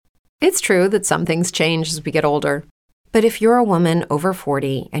It's true that some things change as we get older. But if you're a woman over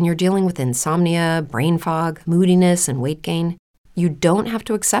 40 and you're dealing with insomnia, brain fog, moodiness, and weight gain, you don't have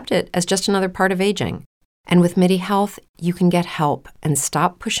to accept it as just another part of aging. And with MIDI Health, you can get help and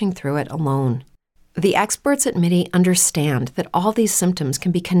stop pushing through it alone. The experts at MIDI understand that all these symptoms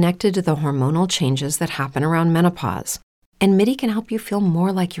can be connected to the hormonal changes that happen around menopause, and MIDI can help you feel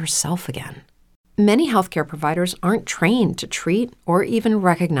more like yourself again. Many healthcare providers aren't trained to treat or even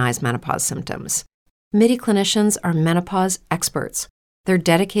recognize menopause symptoms. MIDI clinicians are menopause experts. They're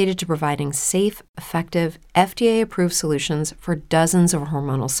dedicated to providing safe, effective, FDA-approved solutions for dozens of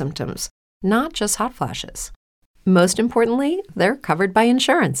hormonal symptoms, not just hot flashes. Most importantly, they're covered by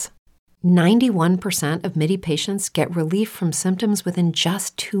insurance. 91% of MIDI patients get relief from symptoms within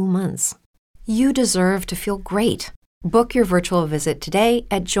just 2 months. You deserve to feel great. Book your virtual visit today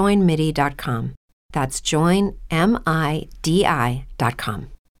at joinmidi.com. That's joinmidi.com.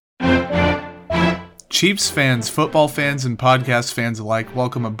 Chiefs fans, football fans, and podcast fans alike,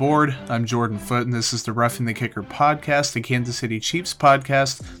 welcome aboard. I'm Jordan Foote, and this is the Roughing the Kicker podcast, the Kansas City Chiefs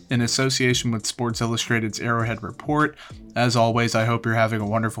podcast, in association with Sports Illustrated's Arrowhead Report. As always, I hope you're having a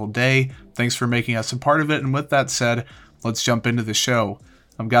wonderful day. Thanks for making us a part of it, and with that said, let's jump into the show.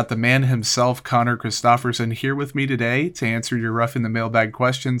 I've got the man himself, Connor Christofferson, here with me today to answer your Roughing the Mailbag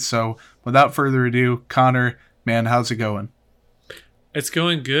questions. So, without further ado, Connor, man, how's it going? It's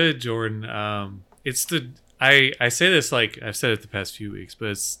going good, Jordan. I say this like I've said it the past few weeks, but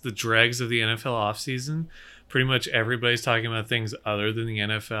it's the dregs of the NFL offseason. Pretty much everybody's talking about things other than the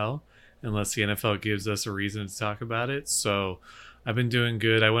NFL, unless the NFL gives us a reason to talk about it. So I've been doing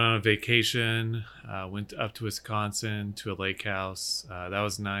good. I went on a vacation, went up to Wisconsin to a lake house. That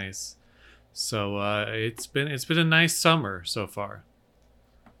was nice. So it's been a nice summer so far.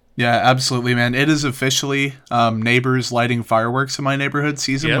 Yeah, absolutely, man. It is officially neighbors lighting fireworks in my neighborhood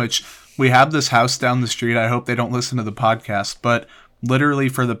season, which we have this house down the street. I hope they don't listen to the podcast, but literally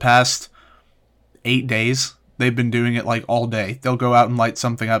for the past 8 days, they've been doing it like all day. They'll go out and light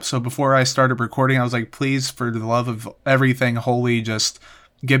something up. So before I started recording, I was like, please, for the love of everything holy, just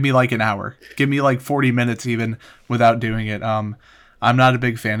give me like an hour. Give me like 40 minutes even without doing it. I'm not a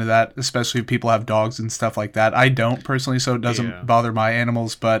big fan of that, especially if people have dogs and stuff like that. I don't personally, so it doesn't bother my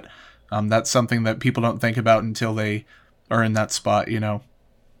animals, but that's something that people don't think about until they are in that spot, you know?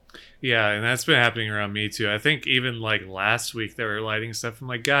 Yeah, and that's been happening around me too. I think even like last week they were lighting stuff. I'm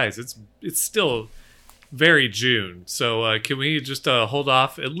like, guys, it's still very June, so can we just hold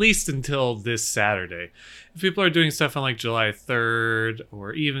off at least until this Saturday? If people are doing stuff on like July 3rd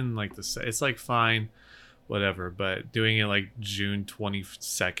or even like it's like fine, whatever. But doing it like June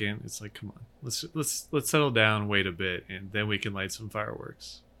 22nd, it's like, come on, let's settle down, wait a bit, and then we can light some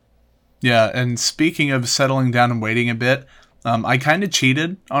fireworks. Yeah, and speaking of settling down and waiting a bit, I kind of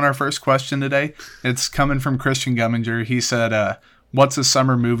cheated on our first question today. It's coming from Christian Gumminger. He said, what's a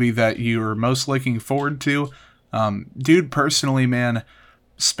summer movie that you are most looking forward to? Dude, personally, man,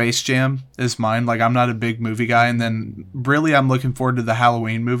 Space Jam is mine. Like, I'm not a big movie guy. And then really I'm looking forward to the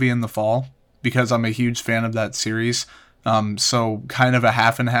Halloween movie in the fall because I'm a huge fan of that series. So kind of a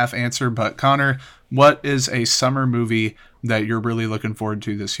half and half answer. But Connor, what is a summer movie that you're really looking forward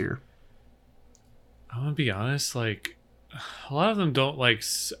to this year? I'm going to be honest, like, a lot of them don't like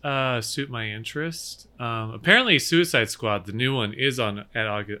suit my interest. Apparently, Suicide Squad, the new one, is on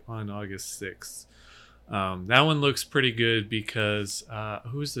August 6th. That one looks pretty good because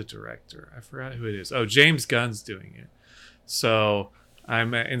who's the director? I forgot who it is. Oh, James Gunn's doing it. So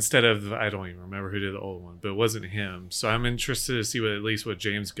I'm instead of I don't even remember who did the old one, but it wasn't him. So I'm interested to see what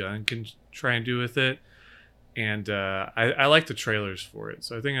James Gunn can try and do with it. And I like the trailers for it,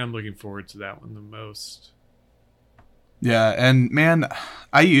 so I think I'm looking forward to that one the most. Yeah, and man,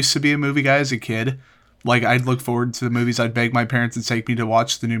 I used to be a movie guy as a kid. Like, I'd look forward to the movies. I'd beg my parents to take me to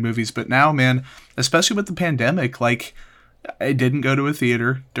watch the new movies. But now, man, especially with the pandemic, like, I didn't go to a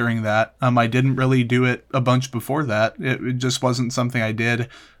theater during that. I didn't really do it a bunch before that. It just wasn't something I did.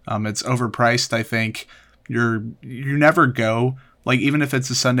 It's overpriced, I think. You never go. Like, even if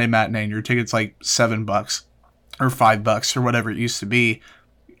it's a Sunday matinee and your ticket's like $7 or $5 or whatever it used to be,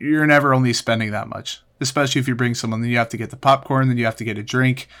 you're never only spending that much. Especially if you bring someone, then you have to get the popcorn, then you have to get a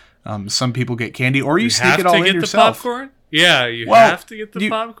drink. Some people get candy, or you sneak it all in yourself. Popcorn? Yeah, you have to get the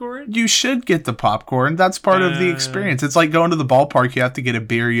popcorn? You should get the popcorn. That's part of the experience. It's like going to the ballpark. You have to get a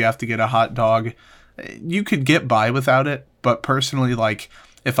beer. You have to get a hot dog. You could get by without it, but personally, like,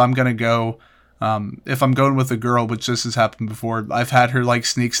 if I'm going to go, if I'm going with a girl, which this has happened before, I've had her, like,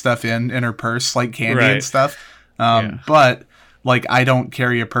 sneak stuff in her purse, like candy and stuff. But... like, I don't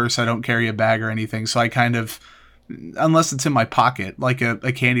carry a purse, I don't carry a bag or anything, so I kind of unless it's in my pocket, like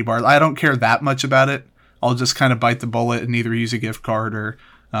a candy bar. I don't care that much about it. I'll just kind of bite the bullet and either use a gift card or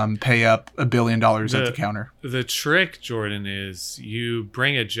pay up $1 billion at the counter. The trick, Jordan, is you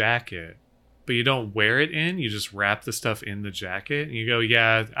bring a jacket, but you don't wear it in. You just wrap the stuff in the jacket. And you go,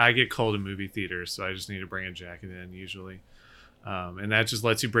 yeah, I get cold in movie theaters, so I just need to bring a jacket in usually. And that just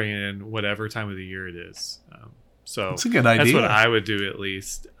lets you bring it in whatever time of the year it is. So that's a good idea. That's what I would do at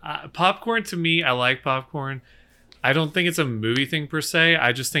least. Popcorn, to me, I like popcorn. I don't think it's a movie thing per se.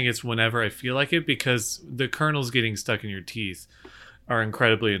 I just think it's whenever I feel like it, because the kernels getting stuck in your teeth are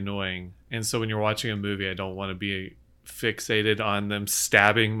incredibly annoying. And so when you're watching a movie, I don't want to be fixated on them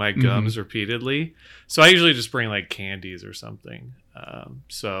stabbing my gums repeatedly. So I usually just bring like candies or something.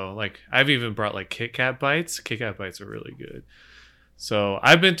 So like I've even brought like Kit Kat bites. Kit Kat bites are really good. So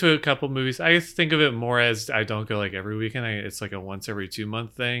I've been to a couple movies. I think of it more as I don't go like every weekend. It's like a once every 2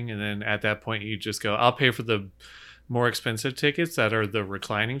 month thing. And then at that point you just go, I'll pay for the more expensive tickets that are the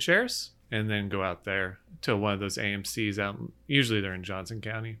reclining chairs and then go out there to one of those AMCs out. Usually they're in Johnson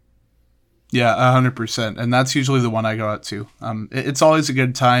County. Yeah, 100%. And that's usually the one I go out to. It's always a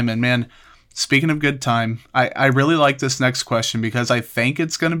good time. And man, speaking of good time, I really like this next question because I think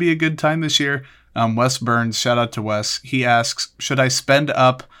it's going to be a good time this year. Wes Burns, shout out to Wes. He asks, should I spend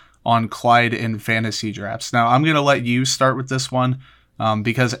up on Clyde in fantasy drafts? Now, I'm going to let you start with this one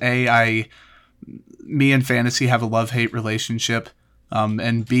because me and fantasy have a love-hate relationship.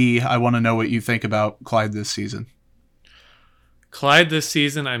 And B, I want to know what you think about Clyde this season. Clyde this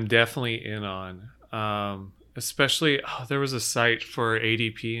season, I'm definitely in on. Especially, there was a site for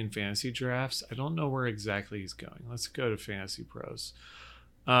ADP and fantasy drafts. I don't know where exactly he's going. Let's go to Fantasy Pros.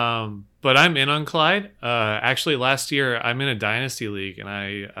 But I'm in on Clyde. Actually, last year, I'm in a dynasty league, and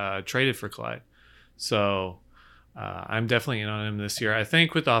I traded for Clyde. So I'm definitely in on him this year. I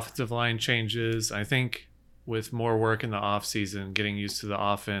think with offensive line changes, I think with more work in the offseason, getting used to the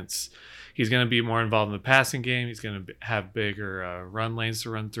offense, he's going to be more involved in the passing game. He's going to have bigger run lanes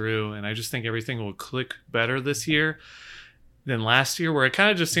to run through. And I just think everything will click better this year than last year, where it kind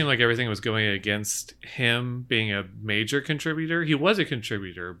of just seemed like everything was going against him being a major contributor. He was a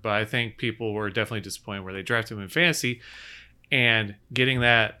contributor, but I think people were definitely disappointed where they drafted him in fantasy. And getting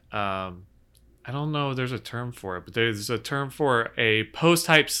that, I don't know if there's a term for it, but there's a term for a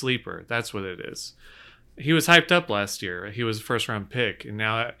post-hype sleeper. That's what it is. He was hyped up last year. He was a first-round pick, and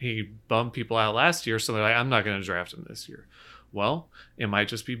now he bummed people out last year, so they're like, I'm not going to draft him this year. Well, it might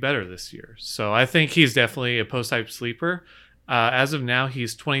just be better this year. So I think he's definitely a post-hype sleeper. As of now,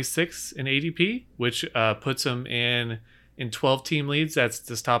 he's 26 in ADP, which puts him in 12-team leagues. That's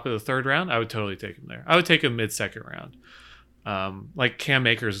the top of the third round. I would totally take him there. I would take him mid-second round. Like Cam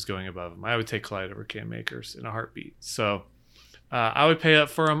Akers is going above him. I would take Clyde over Cam Akers in a heartbeat. So I would pay up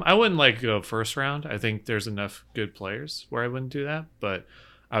for him. I wouldn't like go first round. I think there's enough good players where I wouldn't do that, but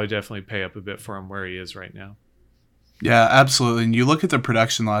I would definitely pay up a bit for him where he is right now. Yeah, absolutely. And you look at the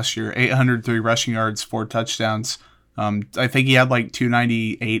production last year, 803 rushing yards, 4 touchdowns. I think he had like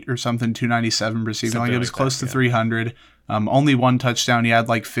 298 or something, 297 receiving. Like it was close to 300. Only 1 touchdown. He had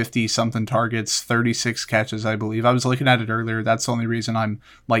like 50 something targets, 36 catches, I believe. I was looking at it earlier. That's the only reason I'm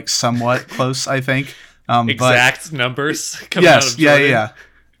like somewhat close, I think. Exact numbers coming yes, out of Jordan. Yeah.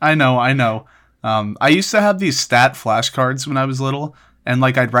 I know. I used to have these stat flashcards when I was little, and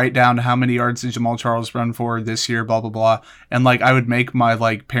like I'd write down how many yards did Jamal Charles run for this year, blah blah blah, and like I would make my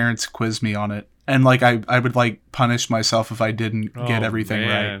like parents quiz me on it, and like I would like punish myself if I didn't get everything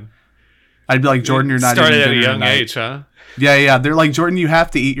right. I'd be like, Jordan, you're not started even at a young age, huh? Yeah. They're like, Jordan, you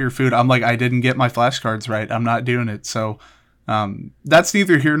have to eat your food. I'm like, I didn't get my flashcards right. I'm not doing it. So that's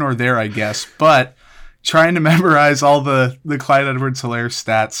neither here nor there, I guess. But trying to memorize all the Clyde Edwards-Helaire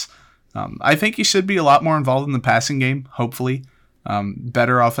stats, I think he should be a lot more involved in the passing game, hopefully.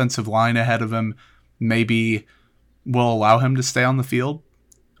 Better offensive line ahead of him maybe will allow him to stay on the field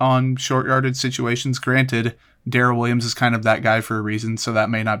on short yardage situations. Granted, Darrell Williams is kind of that guy for a reason, so that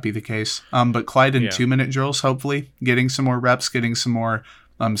may not be the case. But Clyde in 2-minute drills, hopefully, getting some more reps, getting some more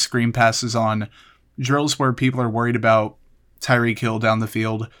screen passes on drills where people are worried about Tyreek Hill down the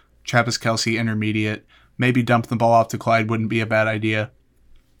field, Travis Kelce intermediate, maybe dump the ball off to Clyde wouldn't be a bad idea.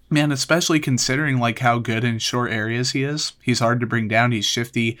 Man, especially considering like how good in short areas he is. He's hard to bring down. He's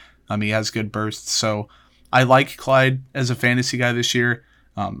shifty. He has good bursts. So I like Clyde as a fantasy guy this year.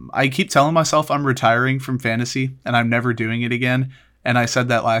 I keep telling myself I'm retiring from fantasy and I'm never doing it again. And I said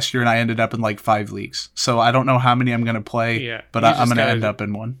that last year and I ended up in like 5 leagues. So I don't know how many I'm going to play, but I'm going to end up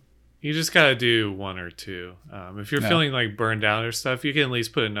in one. You just got to do 1 or 2. If you're feeling like burned out or stuff, you can at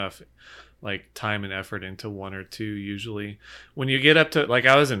least put enough like time and effort into one or two usually. When you get up to, like,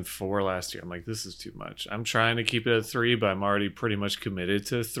 I was in 4 last year, I'm like, this is too much. I'm trying to keep it at 3, but I'm already pretty much committed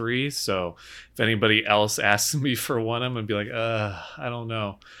to 3. So if anybody else asks me for one, I'm gonna be like, I don't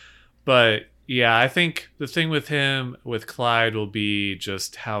know. But yeah, I think the thing with him, with Clyde, will be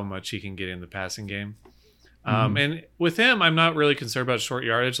just how much he can get in the passing game. And with him, I'm not really concerned about short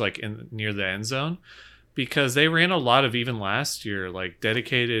yardage, like in near the end zone, because they ran a lot of, even last year, like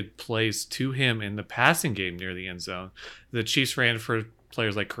dedicated plays to him in the passing game near the end zone. The Chiefs ran for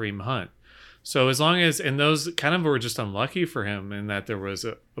players like Kareem Hunt. So as long as, and those kind of were just unlucky for him in that there was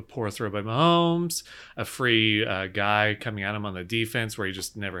a poor throw by Mahomes, a free guy coming at him on the defense where he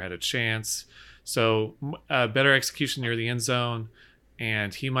just never had a chance. So better execution near the end zone.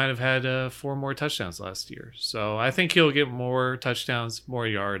 And he might have had 4 more touchdowns last year. So I think he'll get more touchdowns, more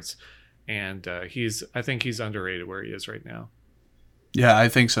yards. And I think he's underrated where he is right now. Yeah, I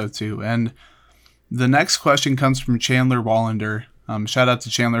think so too. And the next question comes from Chandler Wallander. Shout out to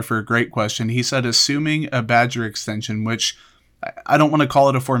Chandler for a great question. He said, assuming a Badger extension, which I don't want to call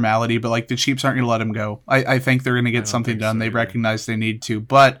it a formality, but like the Chiefs aren't going to let him go. I think they're going to get something done. They recognize they need to.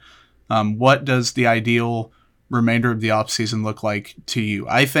 But what does the ideal remainder of the offseason look like to you?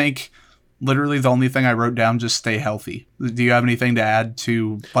 I think literally the only thing I wrote down, just stay healthy. Do you have anything to add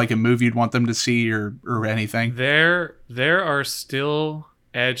to like a move you'd want them to see or anything? There are still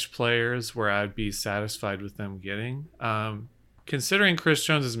edge players where I'd be satisfied with them getting. Considering Chris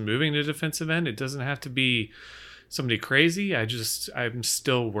Jones is moving to defensive end, it doesn't have to be somebody crazy. I'm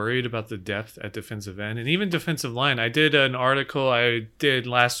still worried about the depth at defensive end and even defensive line. I did an article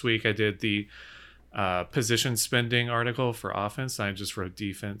last week. I did the position spending article for offense. I just wrote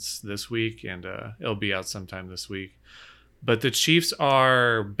defense this week, and it'll be out sometime this week. But the Chiefs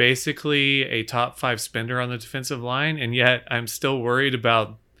are basically a top 5 spender on the defensive line, and yet I'm still worried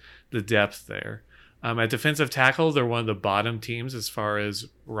about the depth there. At defensive tackle, they're one of the bottom teams as far as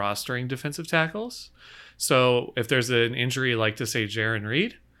rostering defensive tackles. So if there's an injury like, to say, Jarran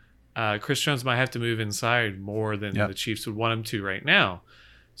Reed, Chris Jones might have to move inside more than the Chiefs would want him to right now.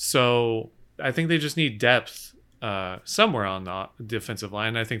 So I think they just need depth somewhere on the defensive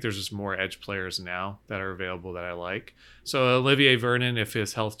line. I think there's just more edge players now that are available that I like. So Olivier Vernon, if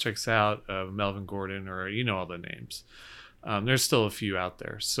his health checks out, Melvin Gordon, or all the names. There's still a few out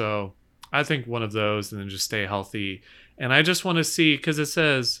there. So I think one of those, and then just stay healthy. And I just want to see, because it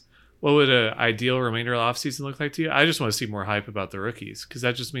says, what would an ideal remainder of the offseason look like to you? I just want to see more hype about the rookies, because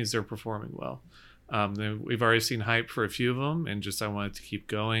that just means they're performing well. We've already seen hype for a few of them, and just I want it to keep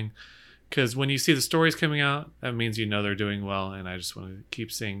going. Because when you see the stories coming out, that means they're doing well, and I just want to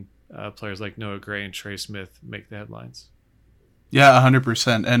keep seeing players like Noah Gray and Trey Smith make the headlines. Yeah,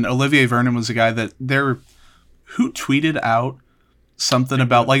 100%. And Olivier Vernon was a guy that who tweeted out something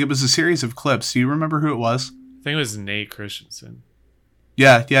about, like, it was a series of clips. Do you remember who it was? I think it was Nate Christensen.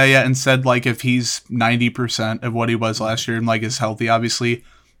 Yeah, and said, like, if he's 90% of what he was last year and, like, is healthy, obviously,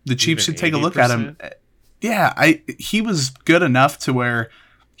 the Chiefs should take 80%? A look at him. Yeah, he was good enough to where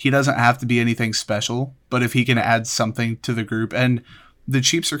he doesn't have to be anything special, but if he can add something to the group. And the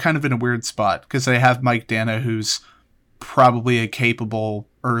Chiefs are kind of in a weird spot because they have Mike Dana, who's probably a capable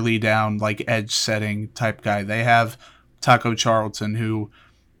early down, like, edge setting type guy. They have Taco Charlton, who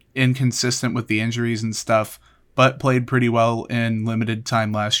inconsistent with the injuries and stuff, but played pretty well in limited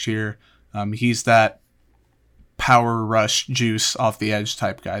time last year. He's that power rush juice off the edge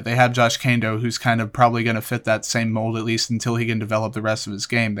type guy. They have Josh Kando, who's kind of probably going to fit that same mold, at least until he can develop the rest of his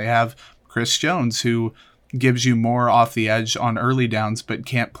game. They have Chris Jones, who gives you more off the edge on early downs, but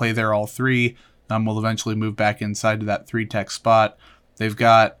can't play there all 3. Will eventually move back inside to that 3-tech spot. They've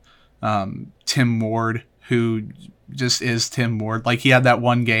got Tim Ward, who just is Tim Ward. Like, he had that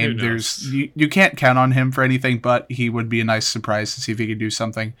one game. You can't count on him for anything, but he would be a nice surprise to see if he could do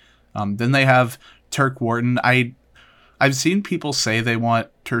something. Then they have Turk Wharton. I've seen people say they want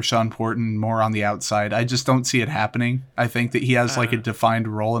Tershawn Wharton more on the outside. I just don't see it happening. I think that he has like a defined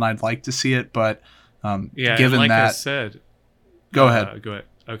role, and I'd like to see it. But given like that, I said, go ahead. Go ahead.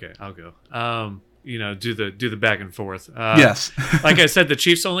 Okay, I'll go. Do the back and forth. Yes. Like I said, the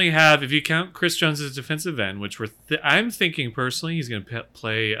Chiefs only have, if you count Chris Jones as defensive end, which I'm thinking personally he's going to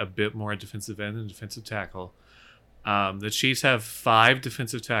play a bit more at defensive end than defensive tackle. The Chiefs have 5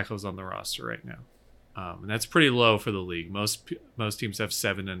 defensive tackles on the roster right now. And that's pretty low for the league. Most teams have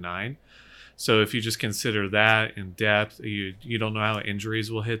 7 and 9. So if you just consider that in depth, you don't know how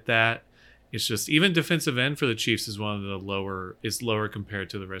injuries will hit that. It's just, even defensive end for the Chiefs is one of the lower compared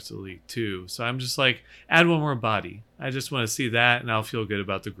to the rest of the league too. So I'm just like, add one more body. I just want to see that, and I'll feel good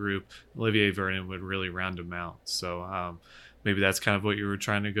about the group. Olivier Vernon would really round them out. So maybe that's kind of what you were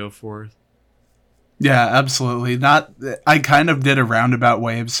trying to go for. Yeah, absolutely. Not. I kind of did a roundabout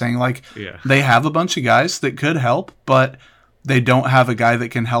way of saying, like, Yeah. they have a bunch of guys that could help, but they don't have a guy that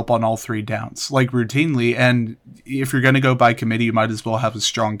can help on all three downs, like, routinely. And if you're going to go by committee, you might as well have a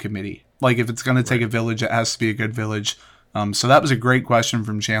strong committee. Like, if it's going to take a village, it has to be a good village. So that was a great question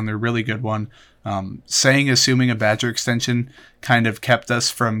from Chandler. Really good one. Assuming a Badger extension kind of kept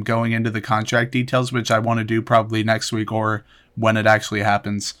us from going into the contract details, which I want to do probably next week or when it actually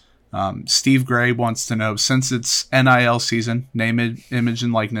happens. Steve Gray wants to know, since it's NIL season, name, image,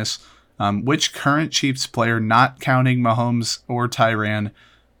 and likeness, which current Chiefs player, not counting Mahomes or Tyrann,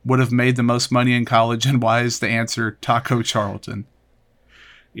 would have made the most money in college, and why is the answer Taco Charlton?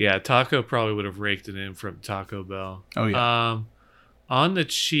 Yeah, Taco probably would have raked it in from Taco Bell. Oh, yeah. On the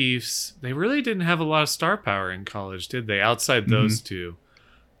Chiefs, they really didn't have a lot of star power in college, did they? Outside those two.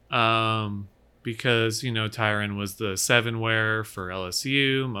 Because, Tyrann was the 7-wearer for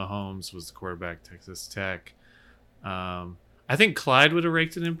LSU. Mahomes was the quarterback, Texas Tech. I think Clyde would have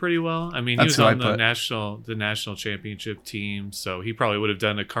raked it in pretty well. I mean, he was on the national championship team, so he probably would have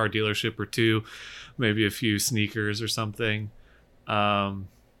done a car dealership or two, maybe a few sneakers or something.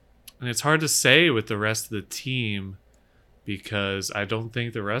 And it's hard to say with the rest of the team because I don't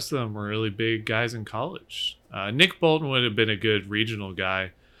think the rest of them were really big guys in college. Nick Bolton would have been a good regional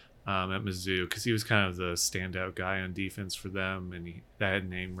guy at Mizzou because he was kind of the standout guy on defense for them, and that had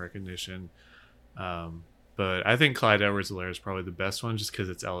name recognition. But I think Clyde Edwards-Helaire is probably the best one just because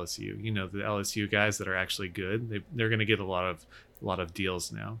it's LSU. The LSU guys that are actually good, they're going to get a lot of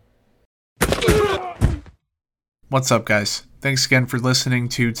deals now. What's up, guys? Thanks again for listening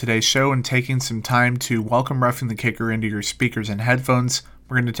to today's show and taking some time to welcome Roughing the Kicker into your speakers and headphones.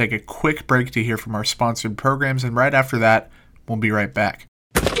 We're going to take a quick break to hear from our sponsored programs, and right after that, we'll be right back.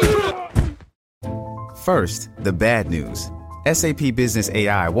 First, the bad news. SAP Business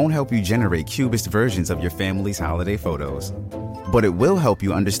AI won't help you generate cubist versions of your family's holiday photos. But it will help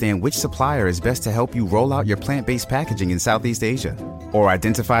you understand which supplier is best to help you roll out your plant-based packaging in Southeast Asia, or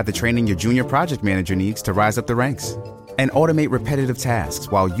identify the training your junior project manager needs to rise up the ranks, and automate repetitive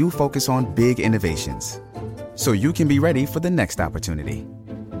tasks while you focus on big innovations, so you can be ready for the next opportunity.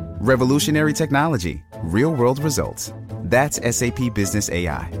 Revolutionary technology, real-world results. That's SAP Business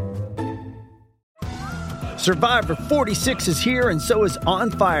AI. Survivor 46 is here, and so is On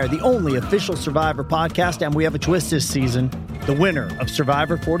Fire, the only official Survivor podcast, and we have a twist this season. The winner of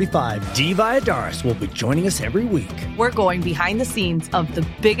Survivor 45, Dee Valladares, will be joining us every week. We're going behind the scenes of the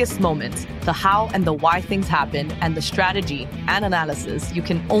biggest moments, the how and the why things happen, and the strategy and analysis you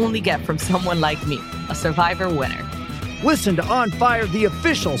can only get from someone like me, a Survivor winner. Listen to On Fire, the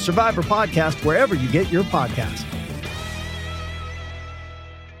official Survivor podcast, wherever you get your podcast.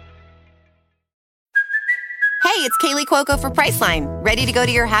 Hey, it's Kaylee Cuoco for Priceline. Ready to go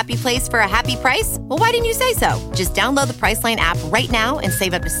to your happy place for a happy price? Well, why didn't you say so? Just download the Priceline app right now and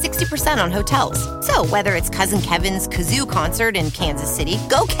save up to 60% on hotels. So whether it's Cousin Kevin's Kazoo Concert in Kansas City,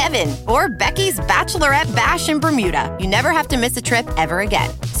 go Kevin, or Becky's Bachelorette Bash in Bermuda, you never have to miss a trip ever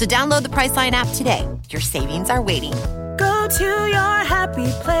again. So download the Priceline app today. Your savings are waiting. Go to your happy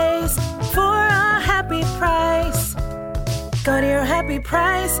place for a happy price. Go to your happy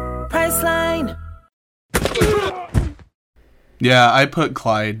price, Priceline. Yeah, I put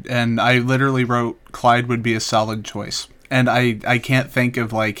Clyde, and I literally wrote Clyde would be a solid choice. And I can't think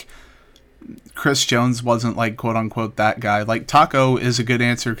of, like, Chris Jones wasn't, like, quote-unquote that guy. Like, Taco is a good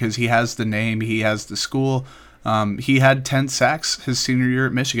answer because he has the name, he has the school. He had 10 sacks his senior year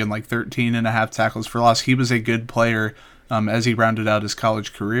at Michigan, like 13 and a half tackles for loss. He was a good player as he rounded out his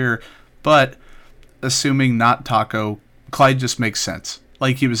college career. But assuming not Taco, Clyde just makes sense.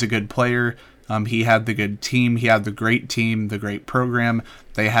 Like, he was a good player. He had the good team. He had the great team, the great program.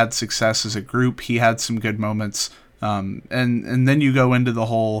 They had success as a group. He had some good moments. And then you go into the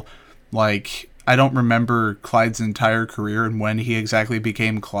whole, like, I don't remember Clyde's entire career and when he exactly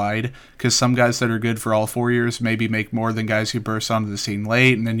became Clyde, because some guys that are good for all 4 years maybe make more than guys who burst onto the scene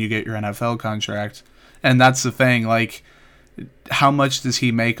late, and then you get your NFL contract. And that's the thing, like, how much does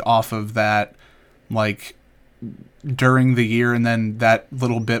he make off of that, like, during the year and then that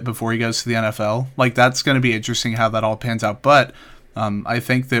little bit before he goes to the NFL? Like, that's going to be interesting how that all pans out. But I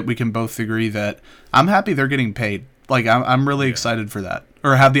think that we can both agree that I'm happy they're getting paid. Like, I'm really excited for that,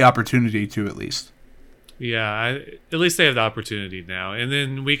 or have the opportunity to, at least. Yeah, at least they have the opportunity now. And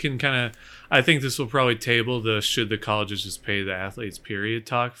then we can kind of, I think this will probably table the should the colleges just pay the athletes period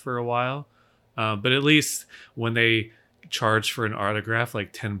talk for a while. But at least when they charge for an autograph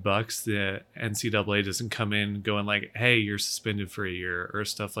like $10, the NCAA doesn't come in going like, hey, you're suspended for a year or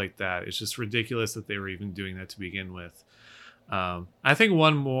stuff like that. It's just ridiculous that they were even doing that to begin with. I think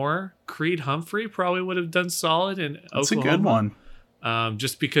one more, Creed Humphrey probably would have done solid in Oklahoma. That's a good one.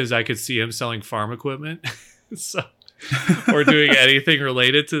 Just because I could see him selling farm equipment, so or doing anything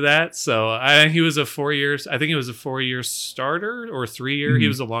related to that. So he was a 4 years. I think he was a 4-year starter or 3-year. He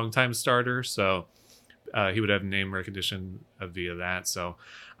was a long-time starter, so he would have name recognition via that. So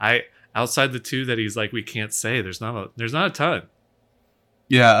outside the two that he's like we can't say, there's not a ton.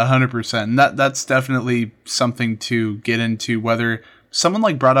 Yeah, 100%. And that's definitely something to get into, whether someone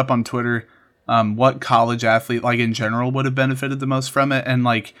like brought up on Twitter what college athlete like in general would have benefited the most from it. And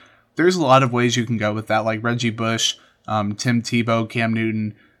like there's a lot of ways you can go with that, like Reggie Bush, Tim Tebow, Cam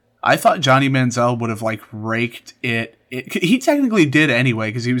Newton. I thought Johnny Manziel would have like raked it. He technically did anyway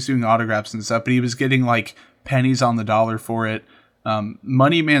because he was doing autographs and stuff, but he was getting like pennies on the dollar for it.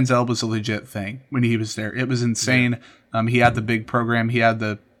 Money Manziel was a legit thing when he was there. It was insane. He had the big program. He had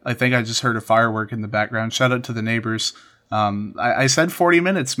I think I just heard a firework in the background. Shout out to the neighbors. I said 40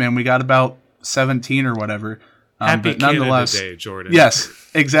 minutes, man. We got about 17 or whatever. Happy but nonetheless, Canada Day, Jordan. Yes,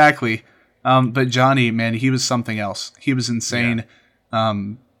 exactly. But Johnny, man, he was something else. He was insane. Yeah.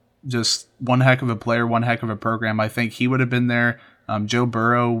 Just one heck of a player, one heck of a program. I think he would have been there. Joe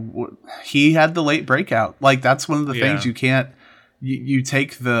Burrow, he had the late breakout. Like that's one of the things you can't. You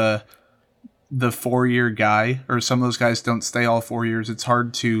take the 4-year guy, or some of those guys don't stay all 4 years. It's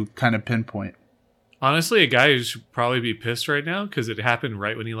hard to kind of pinpoint. Honestly, a guy who should probably be pissed right now because it happened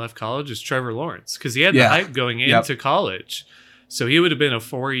right when he left college is Trevor Lawrence, because he had the hype going into college. So he would have been a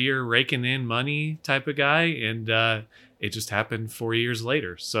 4-year raking in money type of guy, and it just happened 4 years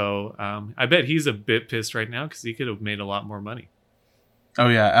later. So I bet he's a bit pissed right now because he could have made a lot more money. Oh,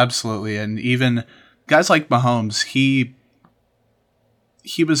 yeah, absolutely. And even guys like Mahomes, he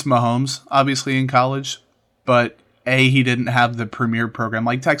was Mahomes, obviously, in college, but he didn't have the premier program.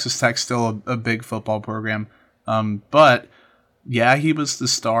 Like Texas Tech's still a big football program. But yeah, he was the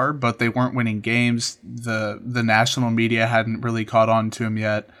star, but they weren't winning games. The national media hadn't really caught on to him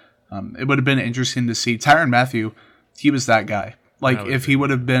yet. It would have been interesting to see. Tyrann Mathieu, he was that guy. Like if he would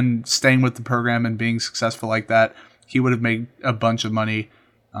have been staying with the program and being successful like that, he would have made a bunch of money.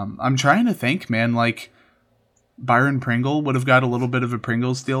 I'm trying to think, man, like Byron Pringle would have got a little bit of a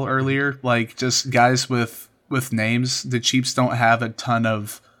Pringles deal earlier. Like just guys with names. The Chiefs don't have a ton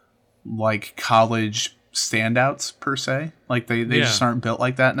of like college standouts per se. Like they just aren't built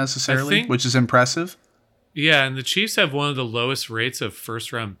like that necessarily, which is impressive. Yeah, and the Chiefs have one of the lowest rates of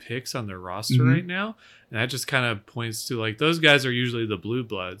first-round picks on their roster right now. And that just kind of points to, like, those guys are usually the blue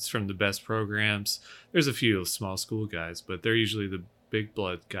bloods from the best programs. There's a few small school guys, but they're usually the big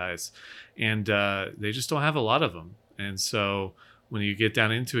blood guys. And they just don't have a lot of them. And so when you get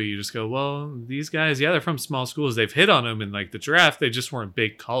down into it, you just go, well, these guys, they're from small schools. They've hit on them in, like, the draft. They just weren't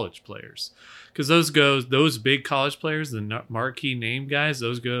big college players. Because those big college players, the marquee name guys,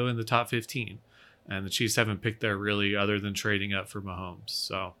 those go in the top 15. And the Chiefs haven't picked there really other than trading up for Mahomes.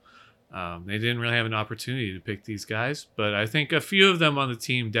 So they didn't really have an opportunity to pick these guys. But I think a few of them on the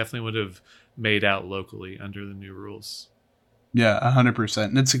team definitely would have made out locally under the new rules. Yeah, 100%.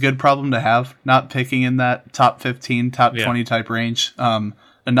 And it's a good problem to have, not picking in that top 15, top 20 type range.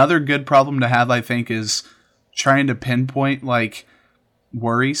 Another good problem to have, I think, is trying to pinpoint like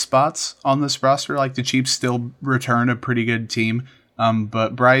worry spots on this roster. Like the Chiefs still return a pretty good team.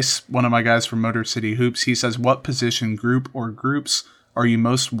 But Bryce, one of my guys from Motor City Hoops, he says, what position group or groups are you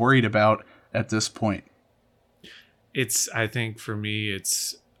most worried about at this point? I think for me,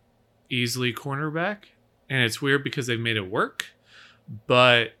 it's easily cornerback. And it's weird because they've made it work.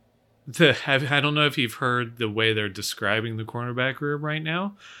 But I don't know if you've heard the way they're describing the cornerback room right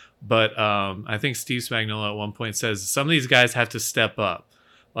now. But I think Steve Spagnuolo at one point says some of these guys have to step up.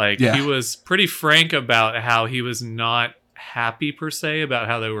 He was pretty frank about how he was not happy per se about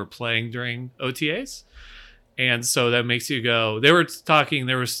how they were playing during OTAs, and so that makes you go. They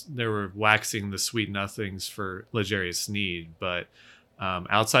were waxing the sweet nothings for L'Jarius Sneed, but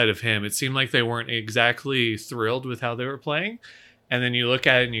outside of him, it seemed like they weren't exactly thrilled with how they were playing. And then you look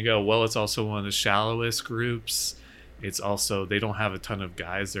at it and you go, well, it's also one of the shallowest groups. It's also they don't have a ton of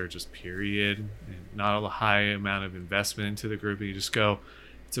guys. They're just period, and not a high amount of investment into the group. And you just go,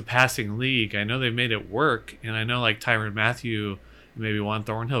 it's a passing league. I know they've made it work, and I know like Tyrann Mathieu, maybe Juan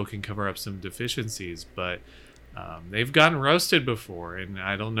Thornhill can cover up some deficiencies, but they've gotten roasted before, and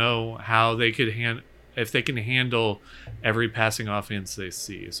I don't know how they could if they can handle every passing offense they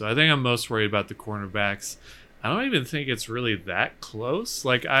see. So I think I'm most worried about the cornerbacks. I don't even think it's really that close.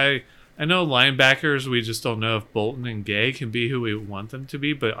 Like I know linebackers, we just don't know if Bolton and Gay can be who we want them to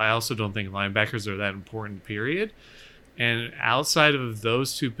be, but I also don't think linebackers are that important, period. And outside of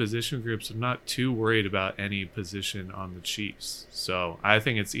those two position groups, I'm not too worried about any position on the Chiefs. So I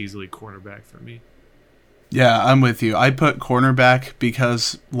think it's easily cornerback for me. Yeah, I'm with you. I put cornerback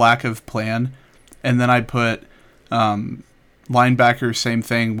because lack of plan, and then I put linebacker, same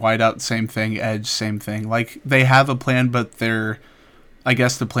thing, wideout, same thing, edge, same thing. Like, they have a plan, but I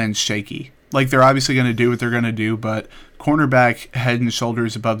guess the plan's shaky. Like, they're obviously going to do what they're going to do, but cornerback head and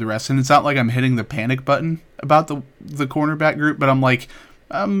shoulders above the rest. And it's not like I'm hitting the panic button about the cornerback group, but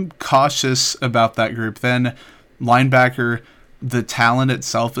I'm cautious about that group. Then linebacker, the talent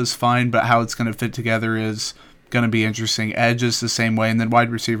itself is fine, but how it's going to fit together is going to be interesting. Edge is the same way, and then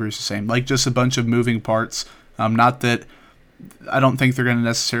wide receiver is the same. Like, just a bunch of moving parts. Not that I don't think they're going to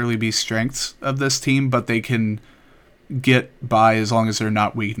necessarily be strengths of this team, but they can get by as long as they're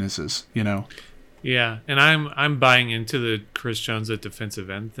not weaknesses, you know? Yeah, and I'm buying into the Chris Jones at defensive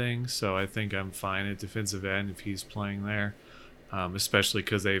end thing, so I think I'm fine at defensive end if he's playing there, especially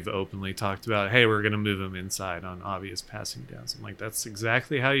because they've openly talked about, hey, we're going to move him inside on obvious passing downs. I'm like, that's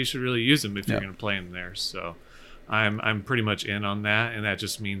exactly how you should really use him if you're going to play him there. So I'm pretty much in on that, and that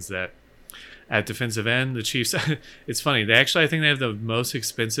just means that at defensive end, the Chiefs, it's funny, I think they have the most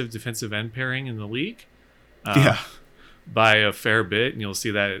expensive defensive end pairing in the league. By a fair bit, and you'll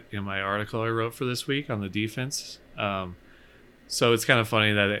see that in my article I wrote for this week on the defense. So it's kind of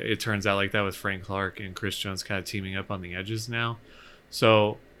funny that it turns out like that with Frank Clark and Chris Jones kind of teaming up on the edges now.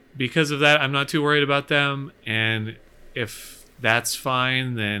 So because of that, I'm not too worried about them. And if that's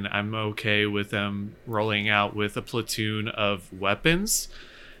fine, then I'm okay with them rolling out with a platoon of weapons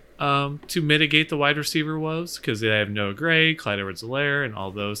to mitigate the wide receiver woes, because they have Noah Gray, Clyde Edwards-Helaire, and all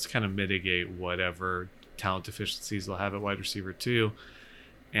those to kind of mitigate whatever talent deficiencies they'll have at wide receiver too.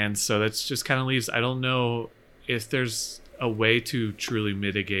 And so that's just kind of leaves, I don't know if there's a way to truly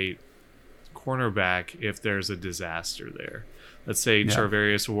mitigate cornerback if there's a disaster there. Let's say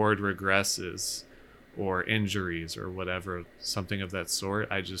Charvarius Ward regresses or injuries or whatever, something of that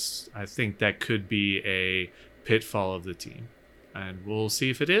sort. I think that could be a pitfall of the team, and we'll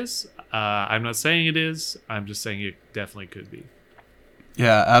see if it is. I'm not saying it is, I'm just saying it definitely could be.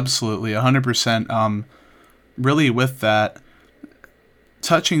 Yeah, absolutely, 100%. Really, with that,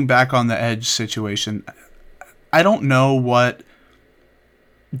 touching back on the edge situation, I don't know what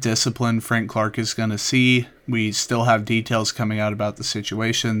discipline Frank Clark is going to see. We still have details coming out about the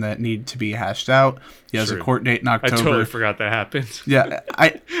situation that need to be hashed out. He has a court date in October. I totally forgot that happened. Yeah,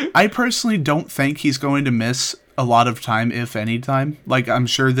 I personally don't think he's going to miss a lot of time, if any time. Like, I'm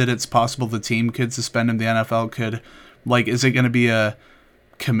sure that it's possible the team could suspend him, the NFL could. Like, is it going to be a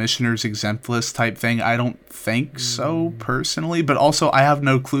commissioner's exempt list type thing? I don't think so personally, but also I have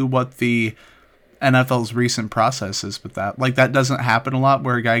no clue what the NFL's recent process is with that. Like, that doesn't happen a lot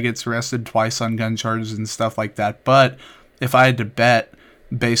where a guy gets arrested twice on gun charges and stuff like that. But if I had to bet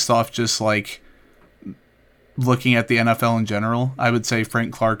based off just like looking at the NFL in general, I would say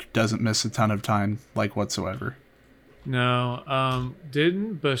Frank Clark doesn't miss a ton of time, like, whatsoever. No,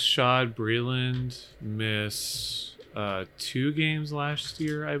 didn't Bashad Breeland miss 2 games last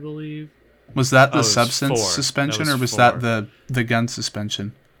year, I believe? Was that the substance suspension, or was that the gun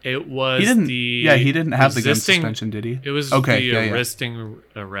suspension? It was he didn't have the gun suspension, did he? It was the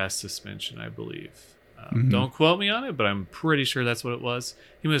arrest suspension, I believe. Don't quote me on it, but I'm pretty sure that's what it was.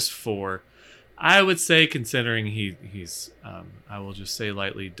 He missed 4. I would say, considering he's I will just say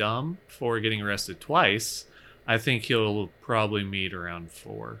lightly dumb for getting arrested twice, I think he'll probably meet around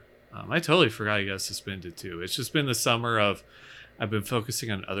 4. I totally forgot he got suspended too. It's just been the summer of I've been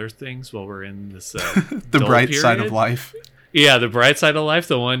focusing on other things while we're in this the bright period. Side of life. Yeah, the bright side of life,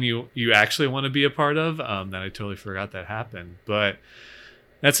 the one you actually want to be a part of. That I totally forgot that happened. But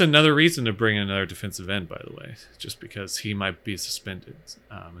that's another reason to bring in another defensive end, by the way, just because he might be suspended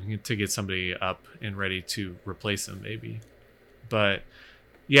to get somebody up and ready to replace him, maybe. But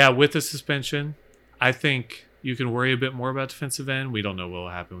yeah, with the suspension, I think you can worry a bit more about defensive end. We don't know what will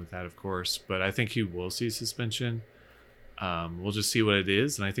happen with that, of course, but I think you will see suspension. We'll just see what it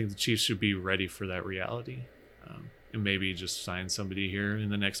is, and I think the Chiefs should be ready for that reality, and maybe just sign somebody here in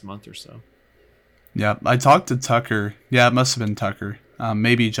the next month or so. Yeah, I talked to Tucker. Yeah, it must have been Tucker.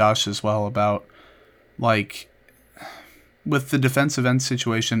 Maybe Josh as well, about, like, with the defensive end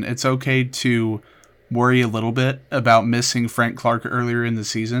situation, it's okay to worry a little bit about missing Frank Clark earlier in the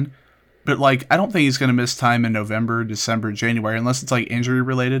season. But, like, I don't think he's going to miss time in November, December, January, unless it's, like,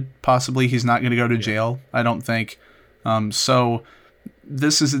 injury-related. Possibly he's not going to go to jail, I don't think. So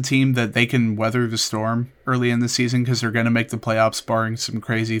this is a team that they can weather the storm early in the season because they're going to make the playoffs barring some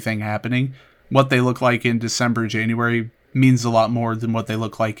crazy thing happening. What they look like in December, January means a lot more than what they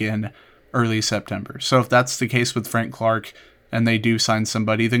look like in early September. So if that's the case with Frank Clark and they do sign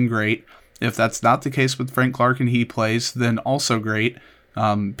somebody, then great. If that's not the case with Frank Clark and he plays, then also great.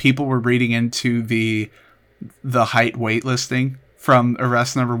 People were reading into the height weight listing from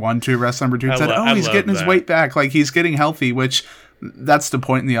arrest number 1 to arrest number 2 and said, he's getting his weight back. Like, he's getting healthy, which that's the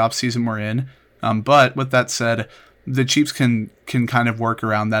point in the offseason we're in. But with that said, the Chiefs can kind of work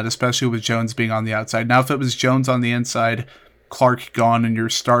around that, especially with Jones being on the outside. Now, if it was Jones on the inside, Clark gone, and you're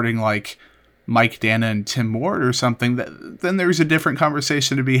starting like Mike Dana and Tim Ward or something, then there's a different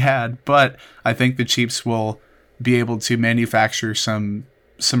conversation to be had. But I think the Chiefs will be able to manufacture some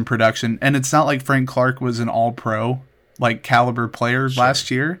production. And it's not like Frank Clark was an all-pro like caliber player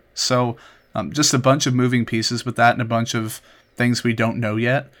last year. So just a bunch of moving pieces with that and a bunch of things we don't know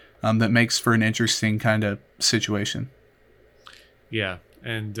yet that makes for an interesting kind of situation. Yeah.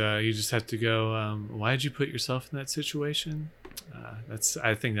 And you just have to go, why did you put yourself in that situation?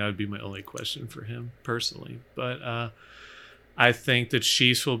 I think that would be my only question for him personally. But I think the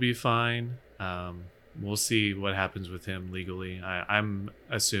Chiefs will be fine. We'll see what happens with him legally. I'm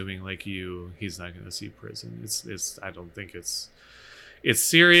assuming, like you, he's not going to see prison. I don't think it's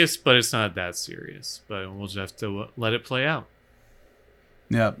serious, but it's not that serious. But we'll just have to let it play out.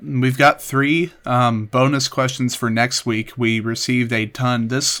 Yeah, we've got 3 bonus questions for next week. We received a ton.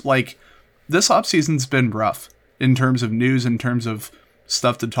 This offseason's been rough in terms of news, in terms of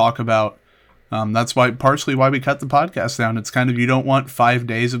stuff to talk about. That's partially why we cut the podcast down. It's kind of, you don't want 5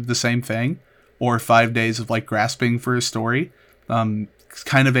 days of the same thing or 5 days of like grasping for a story. It's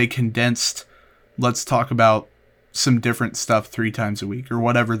kind of a condensed, let's talk about some different stuff 3 times a week or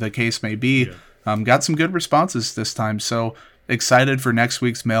whatever the case may be. Yeah. Got some good responses this time. So excited for next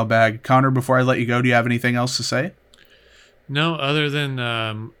week's mailbag. Connor, before I let you go, do you have anything else to say? No, other than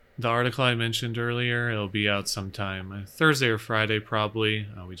the article I mentioned earlier. It'll be out sometime Thursday or Friday probably.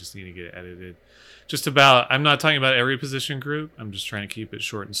 We just need to get it edited. I'm not talking about every position group. I'm just trying to keep it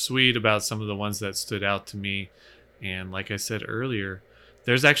short and sweet about some of the ones that stood out to me. And like I said earlier,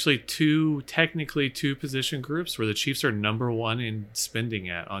 there's actually technically two position groups where the Chiefs are number 1 in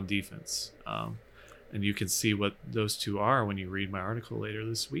spending on defense. And you can see what those 2 are when you read my article later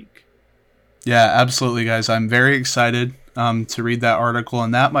this week. Yeah, absolutely, guys. I'm very excited to read that article.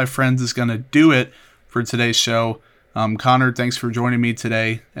 And that, my friends, is going to do it for today's show. Connor, thanks for joining me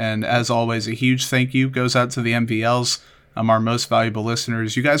today. And as always, a huge thank you goes out to the MVLs, our most valuable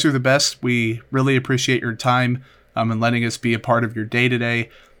listeners. You guys are the best. We really appreciate your time and letting us be a part of your day today.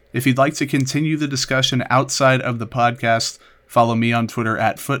 If you'd like to continue the discussion outside of the podcast, follow me on Twitter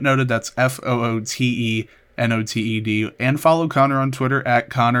at Footnoted. That's FOOTENOTED. And follow Connor on Twitter at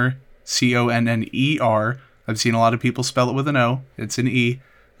Connor, CONNER. I've seen a lot of people spell it with an O. It's an E.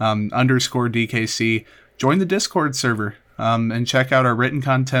 _DKC. Join the Discord server and check out our written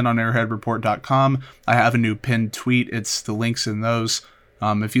content on airheadreport.com. I have a new pinned tweet. It's the links in those.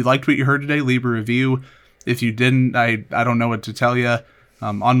 If you liked what you heard today, leave a review. If you didn't, I don't know what to tell you.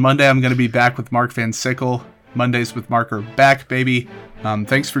 On Monday, I'm going to be back with Mark Van Sickle. Mondays with Mark are back, baby.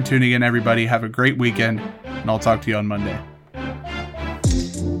 Thanks for tuning in, everybody. Have a great weekend, and I'll talk to you on Monday.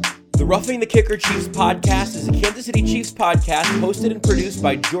 The Roughing the Kicker Chiefs podcast is a Kansas City Chiefs podcast hosted and produced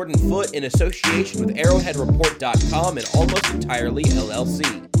by Jordan Foote in association with ArrowheadReport.com and Almost Entirely LLC.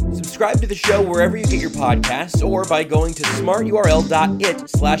 Subscribe to the show wherever you get your podcasts or by going to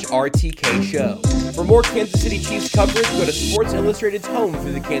smarturl.it/RTK show. For more Kansas City Chiefs coverage, go to Sports Illustrated's home for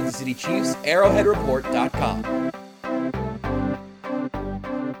the Kansas City Chiefs, ArrowheadReport.com.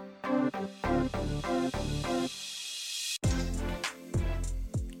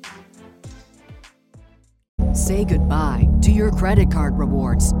 Say goodbye to your credit card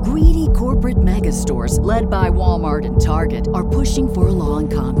rewards. Greedy corporate mega stores, led by Walmart and Target, are pushing for a law in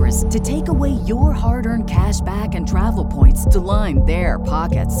Congress to take away your hard-earned cash back and travel points to line their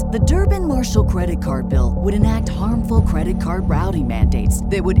pockets. The Durbin-Marshall credit card bill would enact harmful credit card routing mandates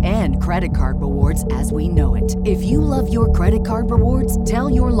that would end credit card rewards as we know it. If you love your credit card rewards, tell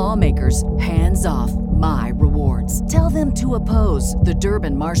your lawmakers, hands off my rewards. Tell them to oppose the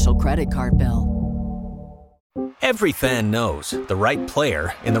Durbin-Marshall credit card bill. Every fan knows the right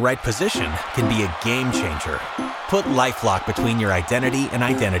player in the right position can be a game changer. Put LifeLock between your identity and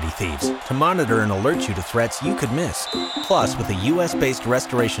identity thieves to monitor and alert you to threats you could miss. Plus, with a U.S.-based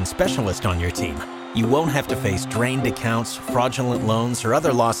restoration specialist on your team, you won't have to face drained accounts, fraudulent loans, or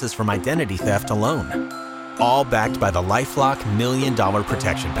other losses from identity theft alone. All backed by the LifeLock $1 Million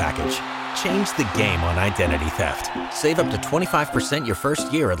Protection Package. Change the game on identity theft. Save up to 25% your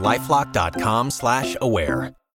first year at LifeLock.com/aware.